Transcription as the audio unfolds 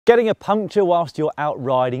Getting a puncture whilst you're out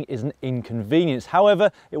riding is an inconvenience. However,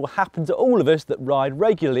 it will happen to all of us that ride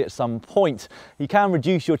regularly at some point. You can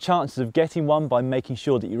reduce your chances of getting one by making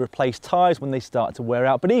sure that you replace tyres when they start to wear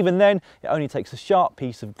out. But even then, it only takes a sharp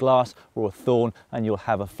piece of glass or a thorn and you'll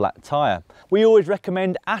have a flat tyre. We always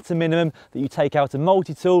recommend at a minimum that you take out a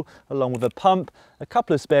multi-tool along with a pump, a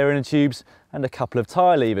couple of spare inner tubes and a couple of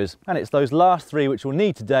tyre levers. And it's those last three which we'll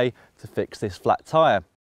need today to fix this flat tyre.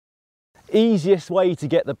 Easiest way to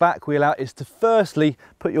get the back wheel out is to firstly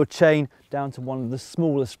put your chain down to one of the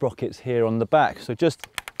smaller sprockets here on the back. So just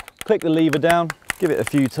click the lever down, give it a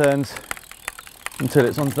few turns until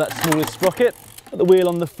it's onto that smallest sprocket. Put the wheel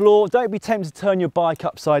on the floor. Don't be tempted to turn your bike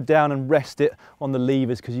upside down and rest it on the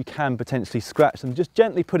levers because you can potentially scratch them. Just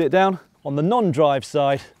gently put it down on the non-drive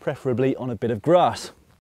side, preferably on a bit of grass.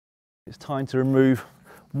 It's time to remove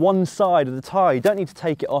one side of the tyre. You don't need to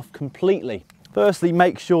take it off completely. Firstly,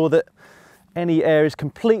 make sure that any air is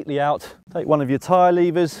completely out. Take one of your tyre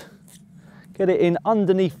levers, get it in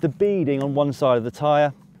underneath the beading on one side of the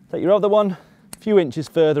tyre. Take your other one a few inches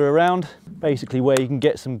further around, basically where you can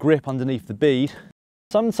get some grip underneath the bead.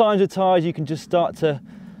 Sometimes with tyres you can just start to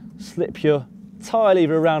slip your tyre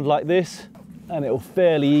lever around like this and it will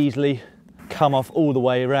fairly easily come off all the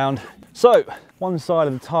way around. So one side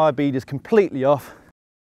of the tyre bead is completely off.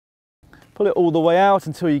 Pull it all the way out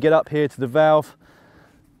until you get up here to the valve.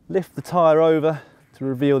 Lift the tyre over to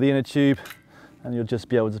reveal the inner tube and you'll just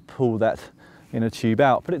be able to pull that inner tube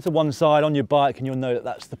out. Put it to one side on your bike and you'll know that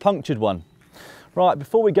that's the punctured one. Right,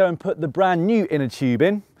 before we go and put the brand new inner tube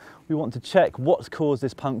in, we want to check what's caused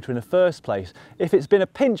this puncture in the first place. If it's been a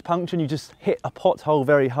pinch puncture and you just hit a pothole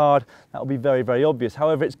very hard, that'll be very, very obvious.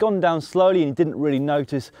 However, it's gone down slowly and you didn't really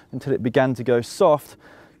notice until it began to go soft,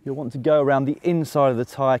 you'll want to go around the inside of the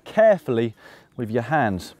tyre carefully with your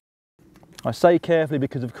hands. I say carefully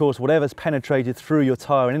because of course whatever's penetrated through your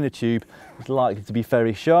tyre and inner tube is likely to be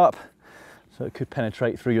very sharp, so it could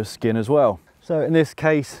penetrate through your skin as well. So in this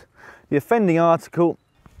case, the offending article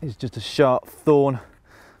is just a sharp thorn,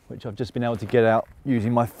 which I've just been able to get out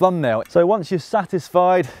using my thumbnail. So once you're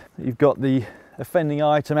satisfied that you've got the offending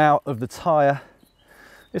item out of the tyre,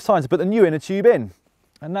 it's time to put the new inner tube in.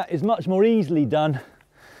 And that is much more easily done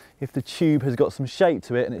if the tube has got some shape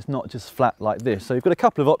to it and it's not just flat like this. So you've got a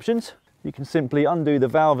couple of options. You can simply undo the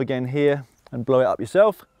valve again here and blow it up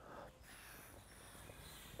yourself.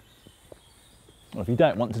 Or if you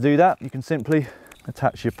don't want to do that, you can simply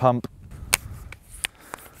attach your pump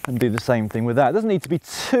and do the same thing with that. It doesn't need to be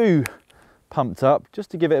too pumped up,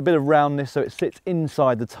 just to give it a bit of roundness so it sits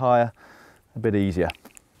inside the tyre a bit easier.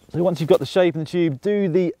 So once you've got the shape in the tube, do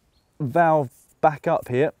the valve back up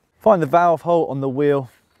here. Find the valve hole on the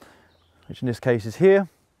wheel, which in this case is here,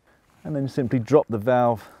 and then simply drop the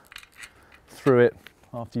valve through it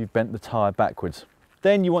after you've bent the tyre backwards.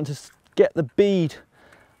 Then you want to get the bead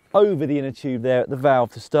over the inner tube there at the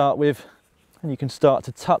valve to start with, and you can start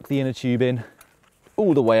to tuck the inner tube in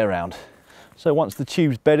all the way around. So once the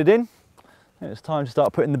tube's bedded in, it's time to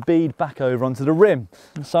start putting the bead back over onto the rim.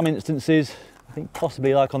 In some instances, I think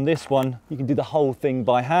possibly like on this one, you can do the whole thing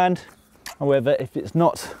by hand. However, if it's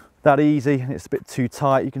not that easy and it's a bit too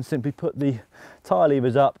tight, you can simply put the tyre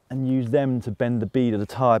levers up and use them to bend the bead of the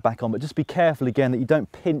tyre back on. But just be careful again that you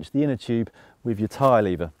don't pinch the inner tube with your tyre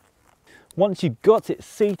lever. Once you've got it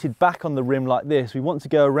seated back on the rim like this, we want to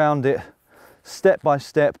go around it step by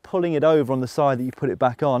step, pulling it over on the side that you put it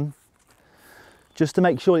back on, just to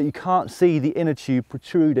make sure that you can't see the inner tube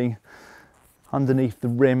protruding underneath the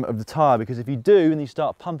rim of the tyre, because if you do and you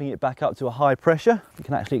start pumping it back up to a high pressure, it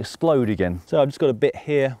can actually explode again. So I've just got a bit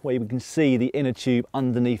here where we can see the inner tube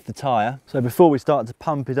underneath the tyre. So before we start to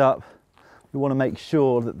pump it up, we want to make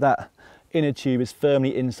sure that that inner tube is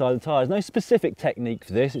firmly inside the tyre. There's no specific technique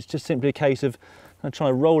for this, it's just simply a case of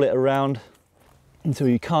trying to roll it around until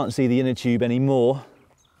you can't see the inner tube anymore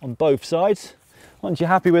on both sides. Once you're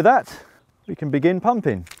happy with that, we can begin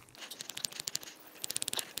pumping.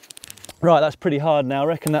 Right, that's pretty hard now. I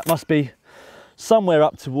reckon that must be somewhere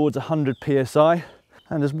up towards 100 psi.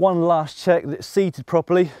 And there's one last check that it's seated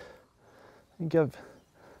properly. And give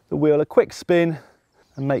the wheel a quick spin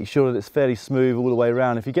and make sure that it's fairly smooth all the way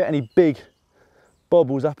around. If you get any big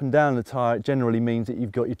bobbles up and down the tyre, it generally means that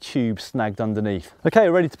you've got your tube snagged underneath. Okay,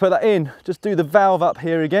 we're ready to put that in. Just do the valve up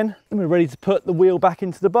here again, and we're ready to put the wheel back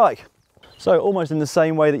into the bike. So almost in the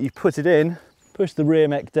same way that you put it in, push the rear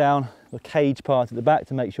mech down, the cage part at the back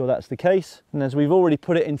to make sure that's the case. And as we've already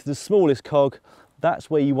put it into the smallest cog, that's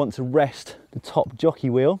where you want to rest the top jockey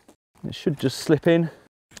wheel. It should just slip in.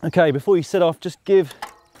 Okay, before you set off, just give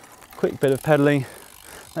a quick bit of pedalling.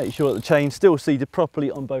 Make sure that the chain's still seated properly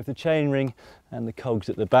on both the chainring and the cogs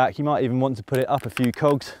at the back. You might even want to put it up a few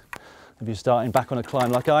cogs if you're starting back on a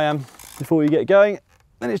climb like I am before you get going.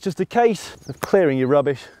 Then it's just a case of clearing your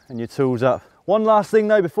rubbish and your tools up. One last thing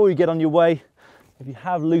though before you get on your way, if you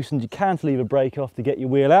have loosened your cantilever brake off to get your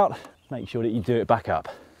wheel out, make sure that you do it back up.